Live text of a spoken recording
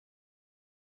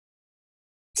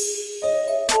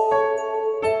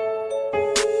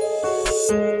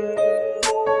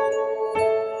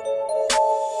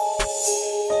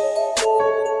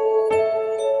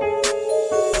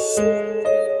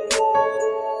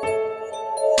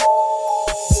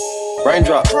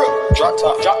Raindrop, drop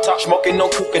top, smoking, no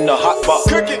cooking, the hot pot.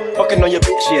 Fucking on your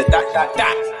bitch, yeah,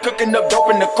 that. Cooking up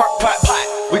dope in the crock pot.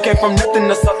 We came from nothing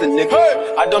to something,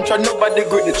 nigga. I don't try nobody,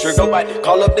 grip the trigger.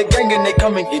 Call up the gang and they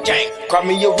come and get gang. Cry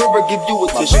me a river, give you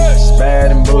a tissue.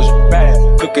 Bad and bullshit, bad.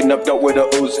 Cooking up dope with a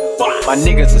Uzi. My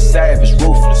niggas are savage,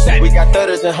 ruthless. We got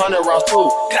 30s and 100 rounds too.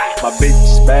 My bitch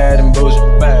is bad and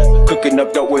bullshit, bad. Cooking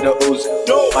up dope with a Uzi.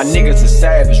 My niggas are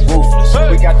savage, ruthless.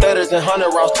 We got 30s and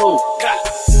 100 rounds too.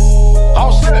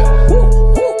 All set.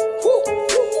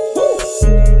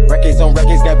 Records on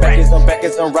records, got backers on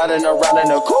backers. I'm riding around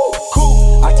in a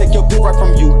cool. I take your bitch right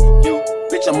from you.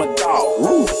 Bitch, I'm a dog.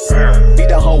 Woo. Beat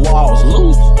down her walls,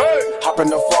 loose. Hop in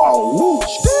the fall. Woo.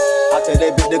 I tell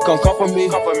that bitch to come for me.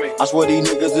 I swear these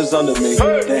niggas is under me.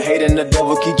 The hate and the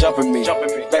devil keep jumping me.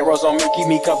 Back rows on me, keep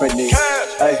me company.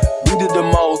 Hey, we did the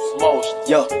most.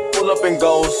 Yeah, pull up and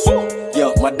goes.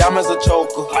 Yeah, my diamonds a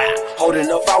choker. Holding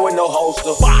up, I with no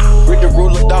holster. Read the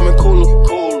ruler, diamond cooler.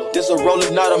 This a roller,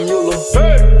 not a mule.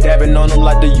 Dabbing on them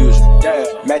like the usual.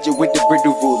 Magic with the brick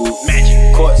do voodoo.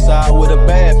 Courtside with a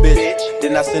bad bitch.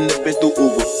 Then I send the bitch through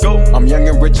Uber. I'm young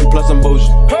and rich and plus I'm bougie.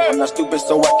 I'm not stupid,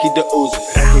 so I keep the Uzi.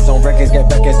 Records on records, got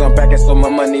backers on backers, so my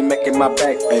money making my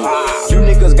back pay. You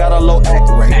niggas got a low act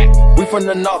rate. We from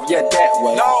the north, yeah, that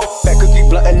way. Fat cookie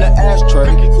blunt in the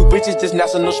ashtray. Two bitches just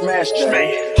national smash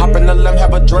day. Hop in the limb,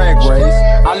 have a drag race.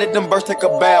 I let them birds take a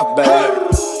bath, babe.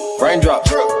 Raindrop,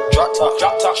 drop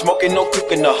top, smoking, no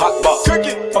cooking, the hot pot.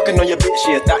 Fucking on your bitch,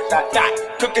 yeah,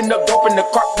 that. Cooking up dope in the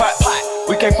crock pot.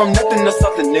 We came from nothing to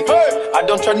something, nigga. I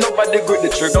don't try nobody, grip the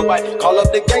trigger. Call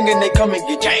up the gang and they come and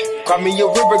get gang. Cry me a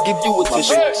river, give you a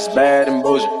tissue. It's bad and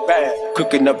bullshit, bad.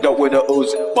 Cooking up dope with a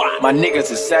Uzi. My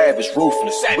niggas is savage,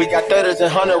 ruthless. We got 30s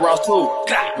and 100 rounds too.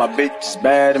 My bitch is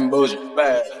bad and bullshit,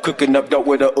 bad. Cooking up dope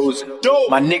with a Uzi.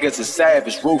 My niggas is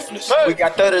savage, ruthless. We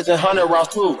got 30s and 100 rounds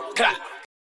too.